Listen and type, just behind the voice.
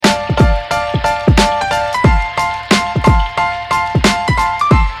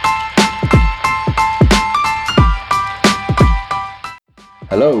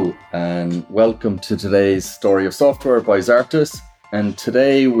welcome to today's Story of Software by Zartus. And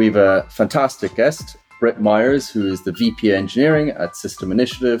today we've a fantastic guest, Britt Myers, who is the VP Engineering at System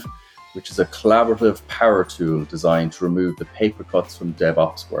Initiative, which is a collaborative power tool designed to remove the paper cuts from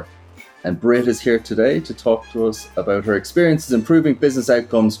DevOps work. And Britt is here today to talk to us about her experiences improving business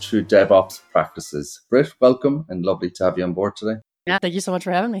outcomes through DevOps practices. Britt, welcome, and lovely to have you on board today. Yeah, thank you so much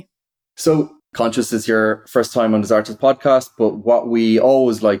for having me. So, conscious is your first time on the Zartus podcast, but what we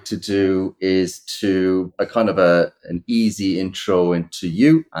always like to do is to an easy intro into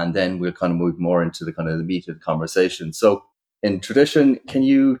you, and then we'll kind of move more into the meat of the conversation. So, in tradition, can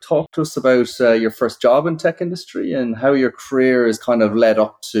you talk to us about your first job in tech industry and how your career has kind of led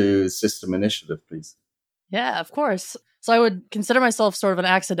up to System Initiative, please? Yeah, of course. So I would consider myself sort of an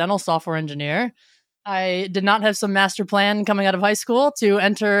accidental software engineer. I did not have some master plan coming out of high school to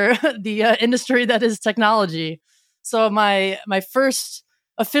enter the industry that is technology. So my first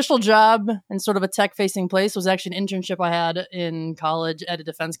official job in sort of a tech-facing place was actually an internship I had in college at a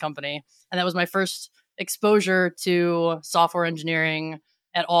defense company. And that was my first exposure to software engineering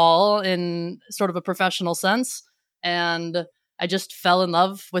at all in sort of a professional sense. And I just fell in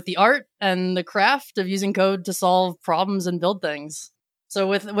love with the art and the craft of using code to solve problems and build things. So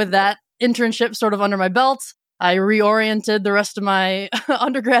with that internship sort of under my belt, I reoriented the rest of my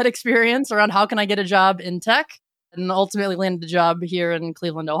undergrad experience around how can I get a job in tech, and ultimately landed a job here in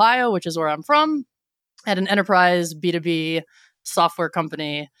Cleveland, Ohio, which is where I'm from, at an enterprise B2B software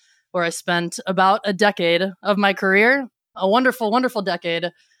company where I spent about a decade of my career, a wonderful, wonderful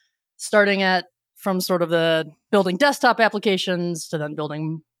decade, starting from sort of the building desktop applications to then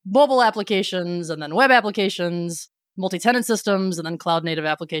building mobile applications and then web applications, multi-tenant systems, and then cloud-native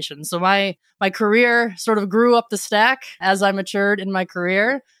applications. So my career sort of grew up the stack as I matured in my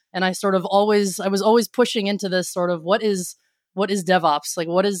career, and I was always pushing into this sort of what is DevOps? Like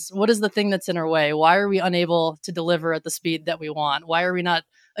what is the thing that's in our way? Why are we unable to deliver at the speed that we want? Why are we not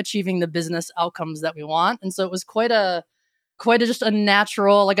achieving the business outcomes that we want? And so it was quite a just a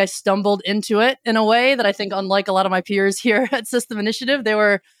natural, like I stumbled into it in a way that I think, unlike a lot of my peers here at System Initiative, they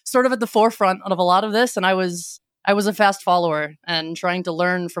were sort of at the forefront of a lot of this, and I was a fast follower and trying to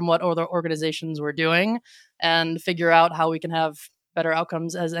learn from what other organizations were doing and figure out how we can have better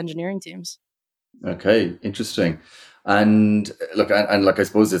outcomes as engineering teams. Okay, interesting. And look, I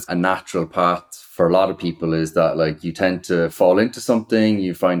suppose it's a natural path for a lot of people is that like you tend to fall into something,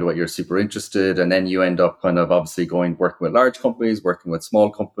 you find what you're super interested, and then you end up kind of obviously working with large companies, working with small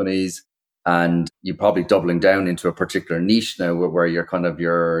companies, and you're probably doubling down into a particular niche now where your kind of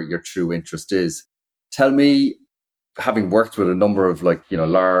your true interest is. Tell me, having worked with a number of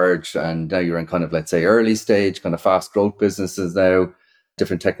large, and now you're in kind of, let's say, early stage, kind of fast growth businesses now,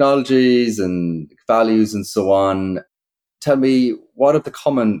 different technologies and values and so on. Tell me, what are the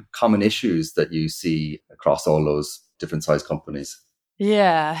common issues that you see across all those different size companies?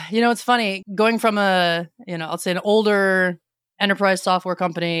 Yeah. It's funny going from I'll say an older enterprise software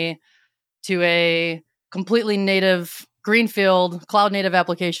company to a completely native greenfield cloud native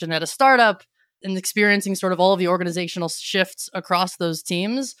application at a startup and experiencing sort of all of the organizational shifts across those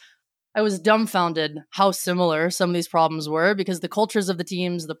teams. I was dumbfounded how similar some of these problems were because the cultures of the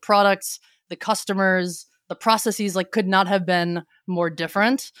teams, the products, the customers, the processes could not have been more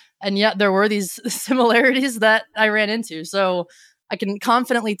different. And yet there were these similarities that I ran into. So I can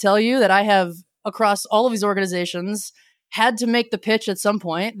confidently tell you that I have, across all of these organizations, had to make the pitch at some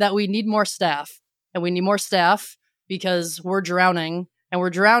point that we need more staff. And we need more staff because we're drowning. And we're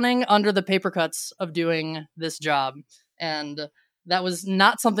drowning under the paper cuts of doing this job. And that was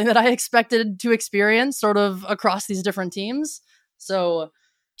not something that I expected to experience sort of across these different teams. So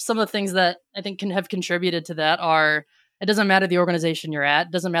some of the things that I think can have contributed to that are, it doesn't matter the organization you're at,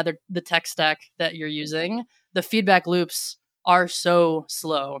 it doesn't matter the tech stack that you're using. The feedback loops are so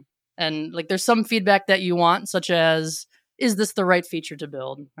slow. And there's some feedback that you want, such as, is this the right feature to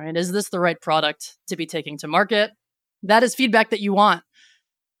build? Right? Is this the right product to be taking to market? That is feedback that you want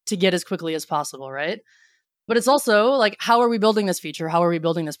to get as quickly as possible, right? But it's also how are we building this feature? How are we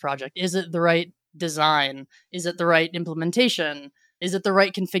building this project? Is it the right design? Is it the right implementation? Is it the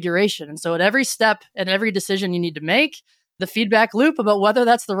right configuration? And so at every step and every decision you need to make, the feedback loop about whether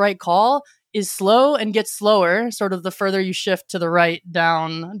that's the right call is slow and gets slower, sort of the further you shift to the right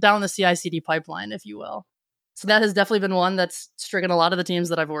down the CI/CD pipeline, if you will. So that has definitely been one that's stricken a lot of the teams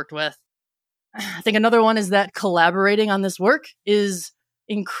that I've worked with. I think another one is that collaborating on this work is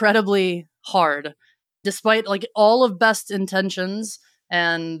incredibly hard. Despite all of best intentions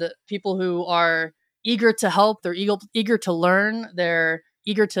and people who are eager to help, they're eager to learn, they're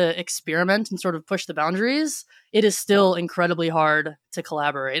eager to experiment and sort of push the boundaries, it is still incredibly hard to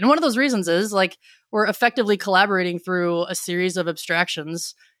collaborate. And one of those reasons is like we're effectively collaborating through a series of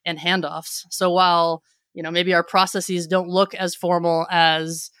abstractions and handoffs. So while, maybe our processes don't look as formal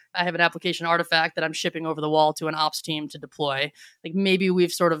as I have an application artifact that I'm shipping over the wall to an ops team to deploy, like maybe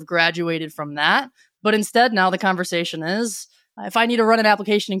we've sort of graduated from that. But instead, now the conversation is, if I need to run an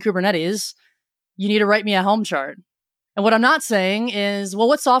application in Kubernetes, you need to write me a Helm chart. And what I'm not saying is, well,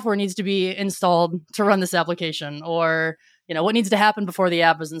 what software needs to be installed to run this application? Or, what needs to happen before the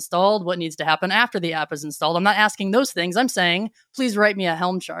app is installed? What needs to happen after the app is installed? I'm not asking those things. I'm saying, please write me a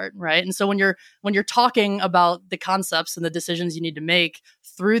Helm chart, right? And so when you're talking about the concepts and the decisions you need to make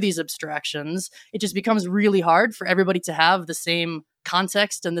through these abstractions, it just becomes really hard for everybody to have the same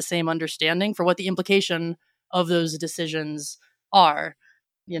context and the same understanding for what the implication of those decisions are.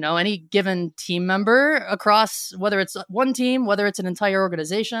 Any given team member across, whether it's one team, whether it's an entire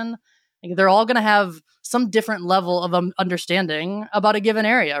organization, they're all going to have some different level of understanding about a given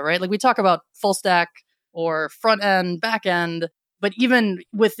area, right? Like we talk about full stack or front end, back end, but even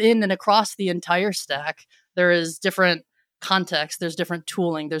within and across the entire stack, there is different context, there's different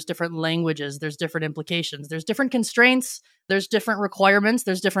tooling, there's different languages, there's different implications, there's different constraints, there's different requirements,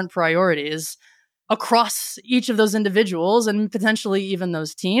 there's different priorities across each of those individuals and potentially even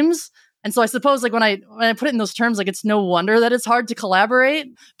those teams. And so I suppose like when I put it in those terms, like it's no wonder that it's hard to collaborate,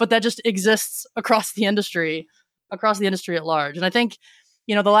 but that just exists across the industry at large. And I think,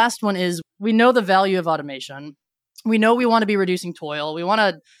 the last one is we know the value of automation. We know we want to be reducing toil. We want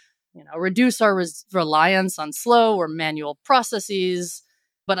to, reduce our reliance on slow or manual processes.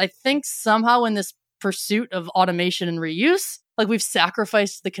 But I think somehow in this pursuit of automation and reuse, like we've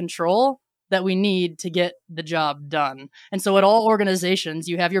sacrificed the control that we need to get the job done. And so at all organizations,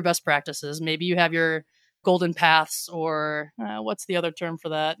 you have your best practices. Maybe you have your golden paths or what's the other term for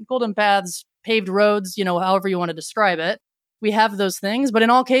that? Golden paths, paved roads, however you want to describe it. We have those things, but in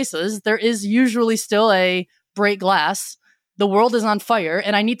all cases, there is usually still a break glass. The world is on fire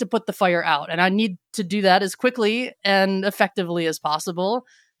and I need to put the fire out. And I need to do that as quickly and effectively as possible.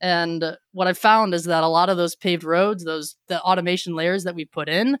 And what I've found is that a lot of those paved roads, the automation layers that we put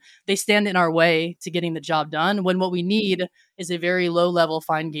in, they stand in our way to getting the job done when what we need is a very low level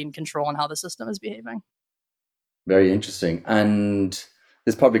fine grained control on how the system is behaving. Very interesting. And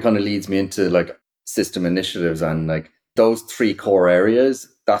this probably kind of leads me into like system initiatives and like those three core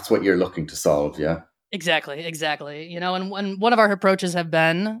areas. That's what you're looking to solve. Yeah. Exactly. And one of our approaches have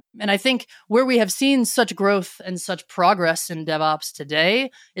been, and I think where we have seen such growth and such progress in DevOps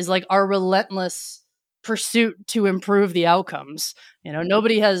today is like our relentless pursuit to improve the outcomes. I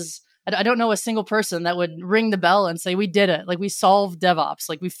don't know a single person that would ring the bell and say, we did it. Like we solved DevOps.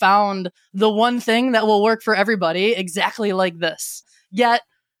 Like we found the one thing that will work for everybody exactly like this. Yet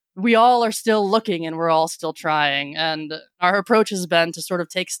we all are still looking and we're all still trying. And our approach has been to sort of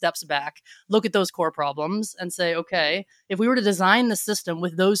take steps back, look at those core problems and say, okay, if we were to design the system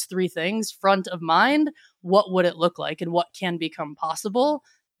with those three things front of mind, what would it look like and what can become possible?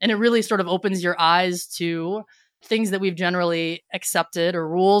 And it really sort of opens your eyes to things that we've generally accepted or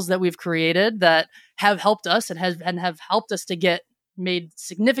rules that we've created that have helped us and have helped us to get made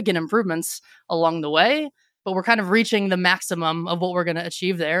significant improvements along the way. But we're kind of reaching the maximum of what we're going to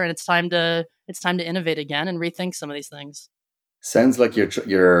achieve there, and it's time to innovate again and rethink some of these things. Sounds like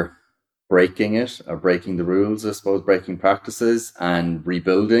you're breaking it or breaking the rules, I suppose, breaking practices and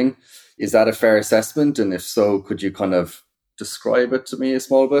rebuilding. Is that a fair assessment? And if so, could you kind of describe it to me a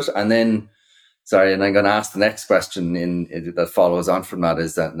small bit? And then, and I'm going to ask the next question that follows on from that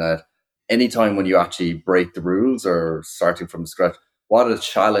is that anytime when you actually break the rules or starting from scratch, what are the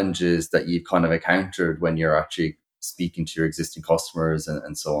challenges that you've kind of encountered when you're actually speaking to your existing customers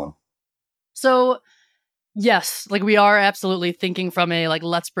and so on? So, yes, like we are absolutely thinking from a like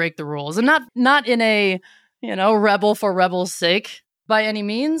let's break the rules, and not in a rebel for rebel's sake by any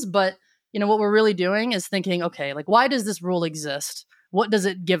means, but what we're really doing is thinking, okay, like why does this rule exist? What does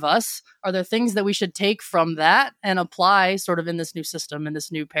it give us? Are there things that we should take from that and apply sort of in this new system, in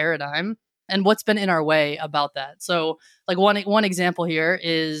this new paradigm? And what's been in our way about that? So like one example here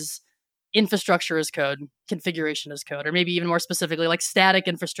is infrastructure as code, configuration as code, or maybe even more specifically, like static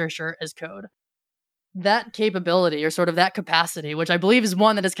infrastructure as code. That capability or sort of that capacity, which I believe is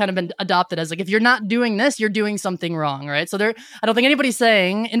one that has kind of been adopted as like, if you're not doing this, you're doing something wrong, right? So I don't think anybody's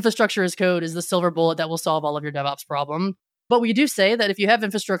saying infrastructure as code is the silver bullet that will solve all of your DevOps problem. But we do say that if you have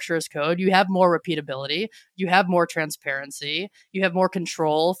infrastructure as code, you have more repeatability, you have more transparency, you have more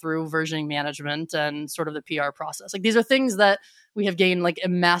control through versioning management and sort of the PR process. Like these are things that we have gained like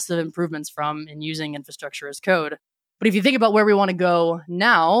massive improvements from in using infrastructure as code. But if you think about where we want to go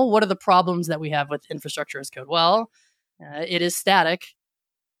now, what are the problems that we have with infrastructure as code? Well, it is static.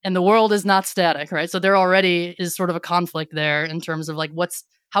 And the world is not static, right? So there already is sort of a conflict there in terms of like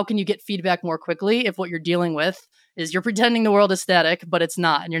how can you get feedback more quickly if what you're dealing with is you're pretending the world is static, but it's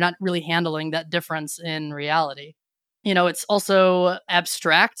not, and you're not really handling that difference in reality. It's also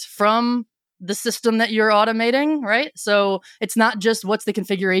abstract from the system that you're automating, right? So it's not just what's the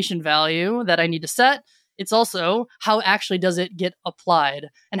configuration value that I need to set. It's also how actually does it get applied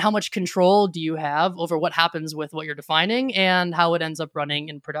and how much control do you have over what happens with what you're defining and how it ends up running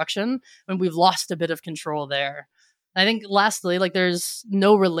in production when we've lost a bit of control there. I think lastly, like there's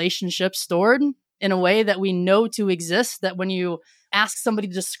no relationship stored in a way that we know to exist, that when you ask somebody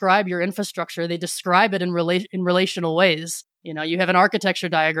to describe your infrastructure, they describe it in relational ways. You have an architecture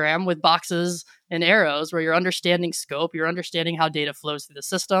diagram with boxes and arrows where you're understanding scope, you're understanding how data flows through the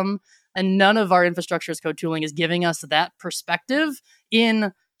system. And none of our infrastructure as code tooling is giving us that perspective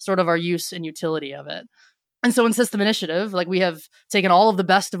in sort of our use and utility of it. And so in System Initiative, like we have taken all of the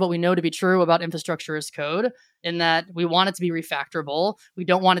best of what we know to be true about infrastructure as code, in that we want it to be refactorable. We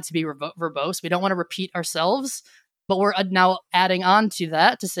don't want it to be verbose. We don't want to repeat ourselves. But we're now adding on to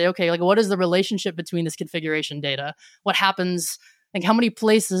that to say, okay, like what is the relationship between this configuration data? What happens? Like how many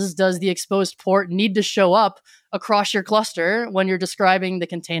places does the exposed port need to show up across your cluster when you're describing the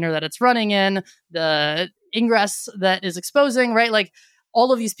container that it's running in, the ingress that is exposing, right? Like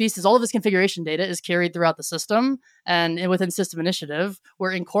all of these pieces, all of this configuration data is carried throughout the system. And within System Initiative,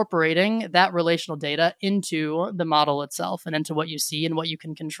 we're incorporating that relational data into the model itself and into what you see and what you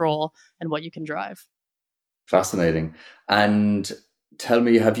can control and what you can drive. Fascinating. And tell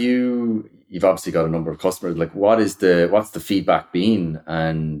me, you've obviously got a number of customers, like what's the feedback been?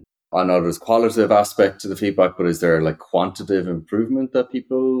 And I know there's qualitative aspect to the feedback, but is there like quantitative improvement that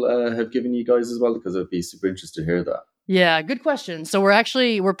people have given you guys as well? Because I'd be super interested to hear that. Yeah, good question. So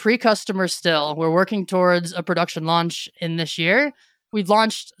we're pre-customer still. We're working towards a production launch in this year. We've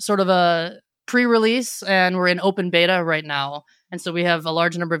launched sort of a pre-release and we're in open beta right now. And so we have a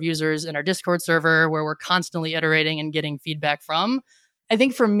large number of users in our Discord server where we're constantly iterating and getting feedback from. I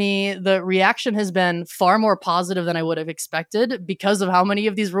think for me, the reaction has been far more positive than I would have expected because of how many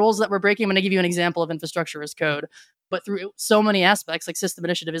of these rules that we're breaking. I'm going to give you an example of infrastructure as code. But through so many aspects, like System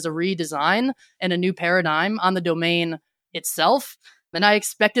Initiative is a redesign and a new paradigm on the domain itself. And I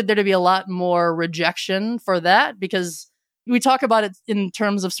expected there to be a lot more rejection for that because we talk about it in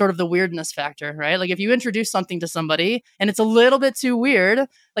terms of sort of the weirdness factor, right? Like if you introduce something to somebody and it's a little bit too weird,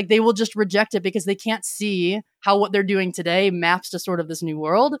 like they will just reject it because they can't see how what they're doing today maps to sort of this new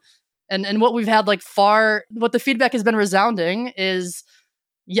world. And what we've had what the feedback has been resounding is,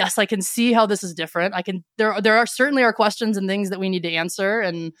 yes, I can see how this is different. There are certainly questions and things that we need to answer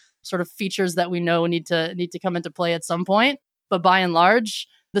and sort of features that we know need to come into play at some point. But by and large,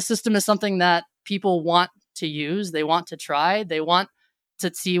 the system is something that people want to use, they want to try, they want to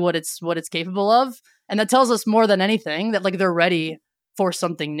see what it's capable of, and that tells us more than anything that like they're ready for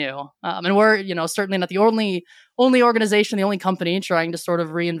something new. And we're certainly not the only organization, the only company trying to sort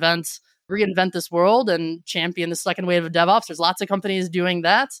of reinvent this world and champion the second wave of DevOps. There's lots of companies doing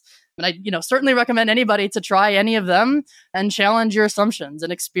that, and I certainly recommend anybody to try any of them and challenge your assumptions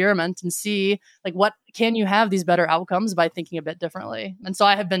and experiment and see like what can you have these better outcomes by thinking a bit differently. And so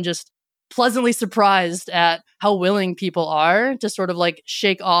I have been just pleasantly surprised at how willing people are to sort of like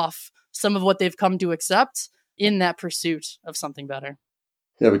shake off some of what they've come to accept in that pursuit of something better.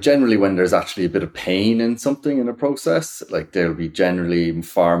 Yeah, but generally when there's actually a bit of pain in something in a process, like they'll be generally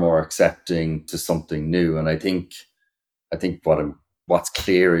far more accepting to something new. And I think what's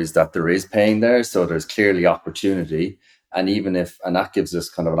clear is that there is pain there. So there's clearly opportunity. And and that gives us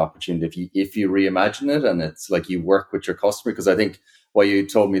kind of an opportunity if you reimagine it and it's like you work with your customer, because I think what you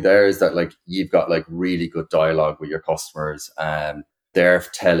told me there is that like you've got like really good dialogue with your customers and they're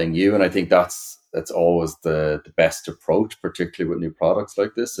telling you. And I think that's always the best approach, particularly with new products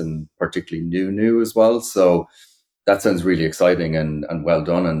like this and particularly new as well. So that sounds really exciting and well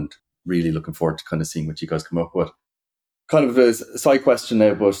done, and really looking forward to kind of seeing what you guys come up with. Kind of a side question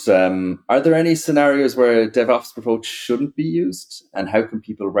now, but are there any scenarios where a DevOps approach shouldn't be used? And how can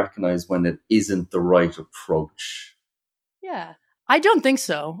people recognize when it isn't the right approach? Yeah, I don't think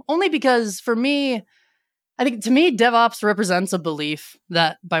so. Only because for me, I think to me, DevOps represents a belief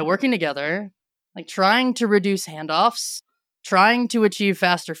that by working together, like trying to reduce handoffs, trying to achieve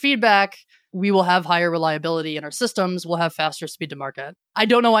faster feedback, we will have higher reliability in our systems, we'll have faster speed to market. I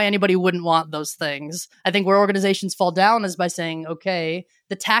don't know why anybody wouldn't want those things. I think where organizations fall down is by saying, okay,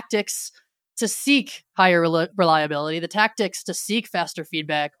 the tactics to seek higher reliability, the tactics to seek faster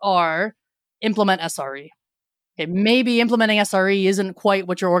feedback are implement SRE. okay, maybe implementing SRE isn't quite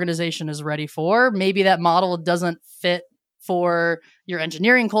what your organization is ready for. Maybe that model doesn't fit for your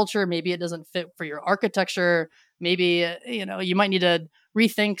engineering culture. Maybe it doesn't fit for your architecture. Maybe, you might need to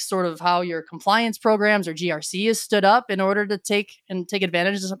rethink sort of how your compliance programs or GRC is stood up in order to take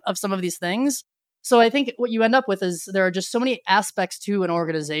advantage of some of these things. So I think what you end up with is there are just so many aspects to an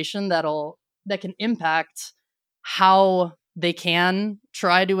organization that can impact how they can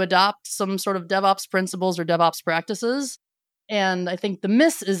try to adopt some sort of DevOps principles or DevOps practices. And I think the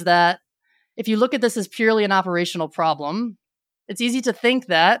miss is that if you look at this as purely an operational problem, it's easy to think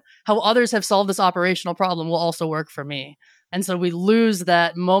that how others have solved this operational problem will also work for me. And so we lose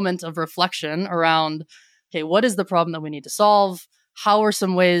that moment of reflection around, okay, what is the problem that we need to solve? How are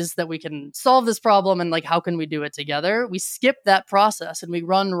some ways that we can solve this problem? And like, how can we do it together? We skip that process and we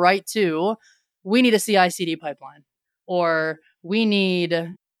run right to, we need a CI/CD pipeline, or we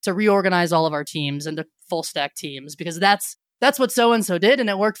need to reorganize all of our teams into full stack teams because that's what so-and-so did and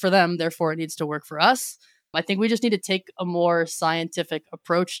it worked for them. Therefore, it needs to work for us. I think we just need to take a more scientific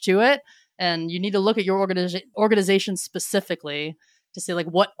approach to it. And you need to look at your organization specifically to say, like,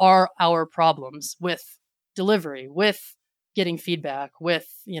 what are our problems with delivery, with getting feedback, with,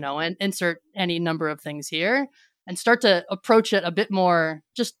 and insert any number of things here and start to approach it a bit more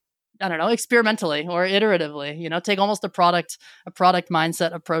just, I don't know, experimentally or iteratively, take almost a product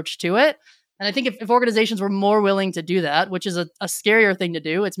mindset approach to it. And I think if organizations were more willing to do that, which is a scarier thing to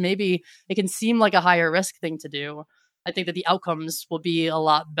do, it can seem like a higher risk thing to do. I think that the outcomes will be a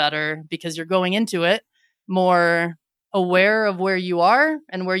lot better because you're going into it more aware of where you are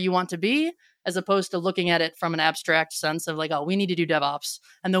and where you want to be, as opposed to looking at it from an abstract sense of like, oh, we need to do DevOps.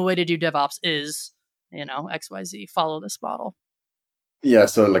 And the way to do DevOps is, XYZ, follow this model. Yeah,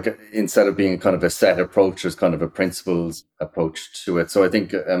 so like instead of being kind of a set approach, there's kind of a principles approach to it. So I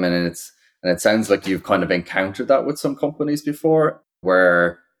think, and it sounds like you've kind of encountered that with some companies before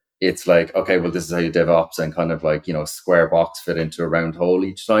where it's like, okay, well, this is how you DevOps and kind of like, square box fit into a round hole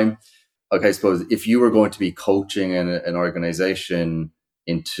each time. Okay, I suppose if you were going to be coaching an organization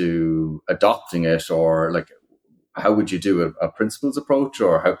into adopting it, or like, how would you do a principles approach,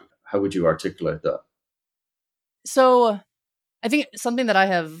 or how would you articulate that? So I think something that I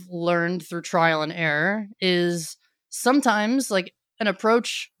have learned through trial and error is sometimes like an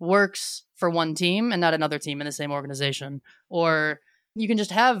approach works for one team and not another team in the same organization, or you can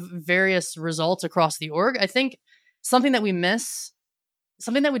just have various results across the org. I think something that we miss,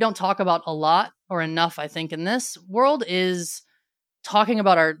 something that we don't talk about a lot or enough, I think, in this world is talking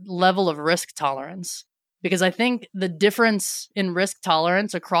about our level of risk tolerance. Because I think the difference in risk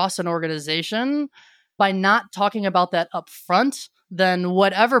tolerance across an organization, by not talking about that up front, then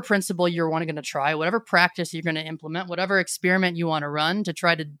whatever principle you're going to try, whatever practice you're going to implement, whatever experiment you want to run to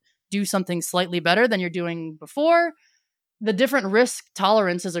try to do something slightly better than you're doing before, the different risk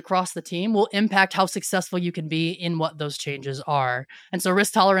tolerances across the team will impact how successful you can be in what those changes are. And so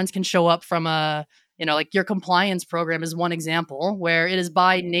risk tolerance can show up from like your compliance program is one example where it is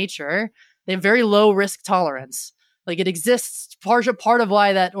by nature, they have very low risk tolerance. Like it exists, part of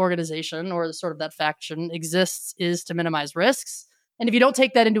why that organization or sort of that faction exists is to minimize risks. And if you don't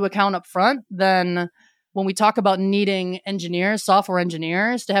take that into account up front, then when we talk about needing engineers, software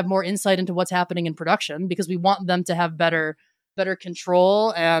engineers, to have more insight into what's happening in production, because we want them to have better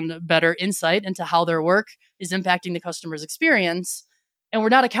control and better insight into how their work is impacting the customer's experience. And we're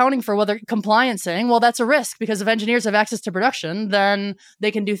not accounting for whether compliance saying, well, that's a risk because if engineers have access to production, then they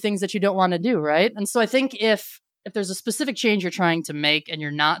can do things that you don't want to do, right? And so I think if there's a specific change you're trying to make and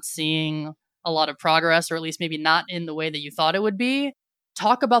you're not seeing a lot of progress, or at least maybe not in the way that you thought it would be,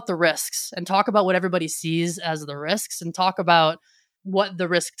 talk about the risks and talk about what everybody sees as the risks and talk about what the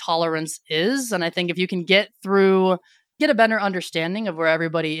risk tolerance is. And I think if you can get a better understanding of where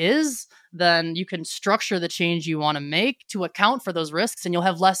everybody is, then you can structure the change you want to make to account for those risks, and you'll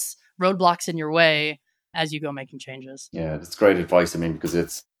have less roadblocks in your way as you go making changes. Yeah, that's great advice. I mean, because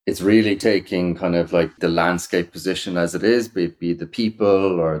it's really taking kind of like the landscape position as it is, be it the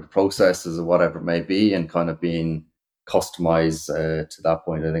people or the processes or whatever it may be, and kind of being customized to that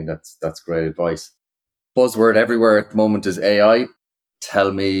point. I think that's great advice. Buzzword everywhere at the moment is AI.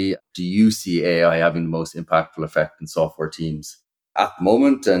 Tell me, do you see AI having the most impactful effect in software teams at the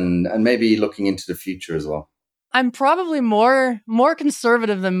moment, and maybe looking into the future as well? I'm probably more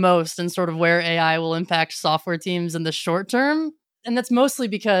conservative than most in sort of where AI will impact software teams in the short term. And that's mostly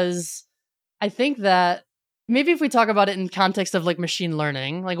because I think that maybe if we talk about it in context of like machine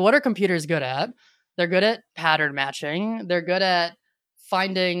learning, like what are computers good at? They're good at pattern matching. They're good at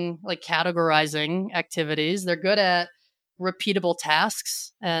finding, like categorizing activities. They're good at repeatable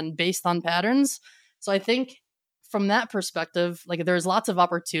tasks and based on patterns. So I think from that perspective, like there's lots of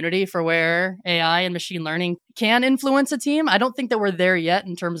opportunity for where AI and machine learning can influence a team. I don't think that we're there yet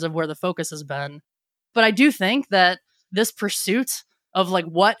in terms of where the focus has been. But I do think that this pursuit of like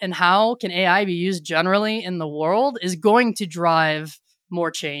what and how can AI be used generally in the world is going to drive more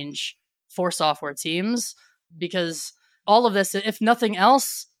change for software teams, because all of this, if nothing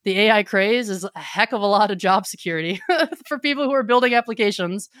else, the AI craze is a heck of a lot of job security for people who are building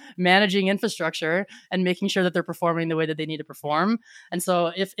applications, managing infrastructure, and making sure that they're performing the way that they need to perform. And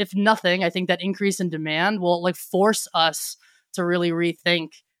so if nothing, I think that increase in demand will like force us to really rethink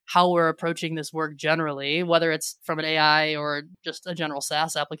how we're approaching this work generally, whether it's from an AI or just a general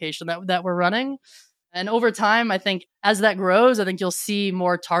SaaS application that we're running. And over time, I think as that grows, I think you'll see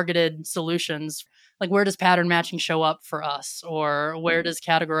more targeted solutions. Like, where does pattern matching show up for us? Or where does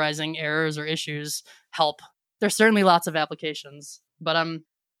categorizing errors or issues help? There's certainly lots of applications, but I'm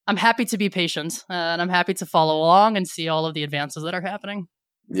happy to be patient, and I'm happy to follow along and see all of the advances that are happening.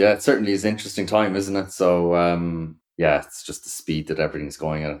 Yeah, it certainly is an interesting time, isn't it? So, yeah, it's just the speed that everything's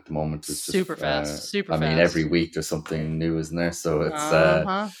going at the moment. It's super just, fast, super fast. I mean, every week there's something new, isn't there? So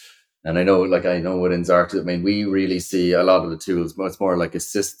it's, and I know within Zark, I mean, we really see a lot of the tools, but it's more like the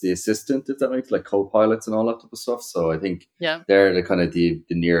assistant, if that makes, like co-pilots and all that type of stuff. So I think they're the kind of the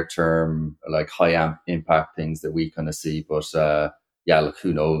near term, like high impact things that we kind of see. But yeah, look,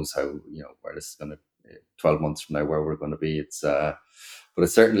 who knows how, where this is going to, 12 months from now, where we're going to be. It's, but it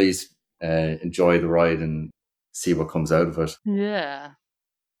certainly is, enjoy the ride and see what comes out of it. Yeah.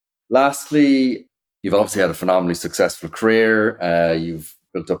 Lastly, you've obviously had a phenomenally successful career. You've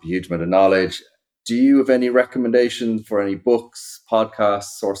built up a huge amount of knowledge. Do you have any recommendations for any books,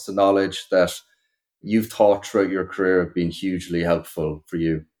 podcasts, source of knowledge that you've taught throughout your career have been hugely helpful for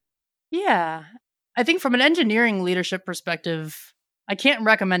you? Yeah. I think from an engineering leadership perspective, I can't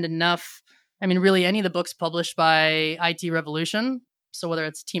recommend enough. I mean, really any of the books published by IT Revolution. So whether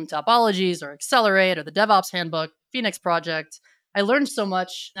it's Team Topologies or Accelerate or the DevOps Handbook, Phoenix Project, I learned so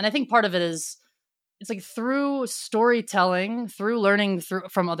much. And I think part of it is it's like through storytelling, through learning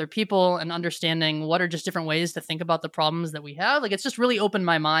from other people and understanding what are just different ways to think about the problems that we have. Like, it's just really opened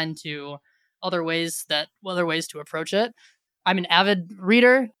my mind to other ways to approach it. I'm an avid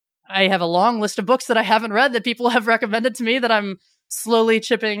reader. I have a long list of books that I haven't read that people have recommended to me that I'm slowly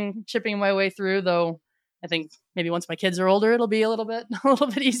chipping my way through, though I think maybe once my kids are older, it'll be a little bit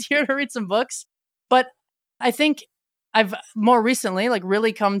easier to read some books. But I think I've more recently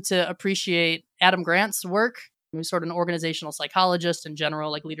really come to appreciate Adam Grant's work, who's sort of an organizational psychologist in general,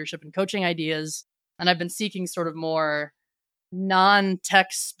 like leadership and coaching ideas. And I've been seeking sort of more non-tech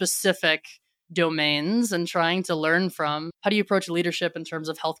specific domains and trying to learn from how do you approach leadership in terms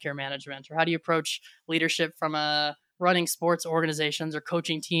of healthcare management, or how do you approach leadership from running sports organizations or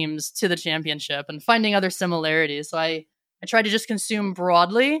coaching teams to the championship, and finding other similarities. So I try to just consume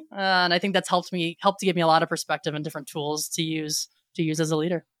broadly, and I think that's helped to give me a lot of perspective and different tools to use as a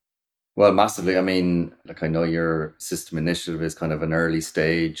leader. Well, massively. I mean, I know your system initiative is kind of an early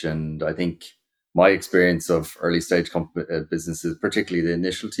stage, and I think my experience of early stage businesses, particularly the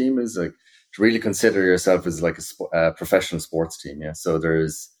initial team, is to really consider yourself as a professional sports team. Yeah. So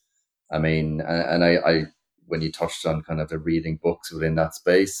there's, I mean, and I when you touched on kind of the reading books within that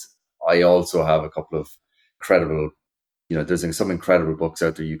space, I also have a couple of credible, there's some incredible books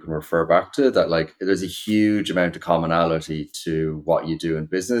out there you can refer back to that, there's a huge amount of commonality to what you do in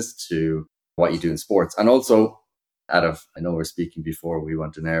business, to what you do in sports. And also I know we're speaking before we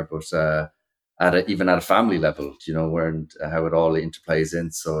went in there, but even at a family level, where and how it all interplays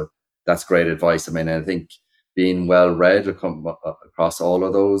in. So that's great advice. I mean, I think being well read across all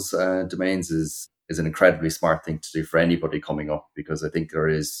of those domains is an incredibly smart thing to do for anybody coming up, because I think there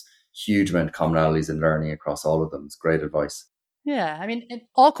is huge amount of commonalities in learning across all of them. It's great advice. Yeah, I mean,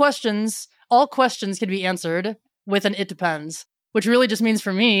 all questions can be answered with an "it depends," which really just means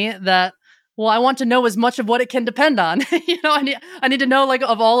for me that, well, I want to know as much of what it can depend on. I need to know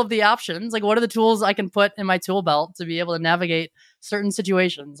of all of the options. What are the tools I can put in my tool belt to be able to navigate certain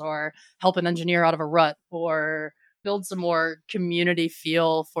situations, or help an engineer out of a rut, or build some more community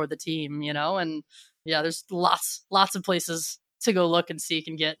feel for the team, and yeah, there's lots of places to go look and seek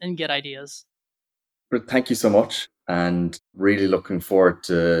and get ideas. But thank you so much, and really looking forward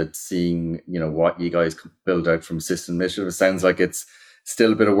to seeing what you guys build out from System Initiative. It sounds like it's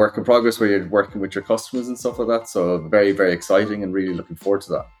still a bit of work in progress where you're working with your customers and stuff like that. So very, very exciting, and really looking forward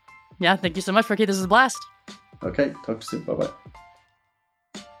to that. Yeah, thank you so much, Ricky. This is a blast. Okay, talk to you soon. Bye-bye.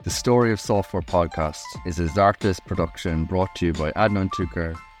 The Story of Software podcast is a Zarktis production brought to you by Adnan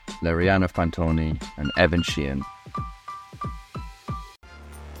Tukar, Lariana Fantoni, and Evan Sheehan.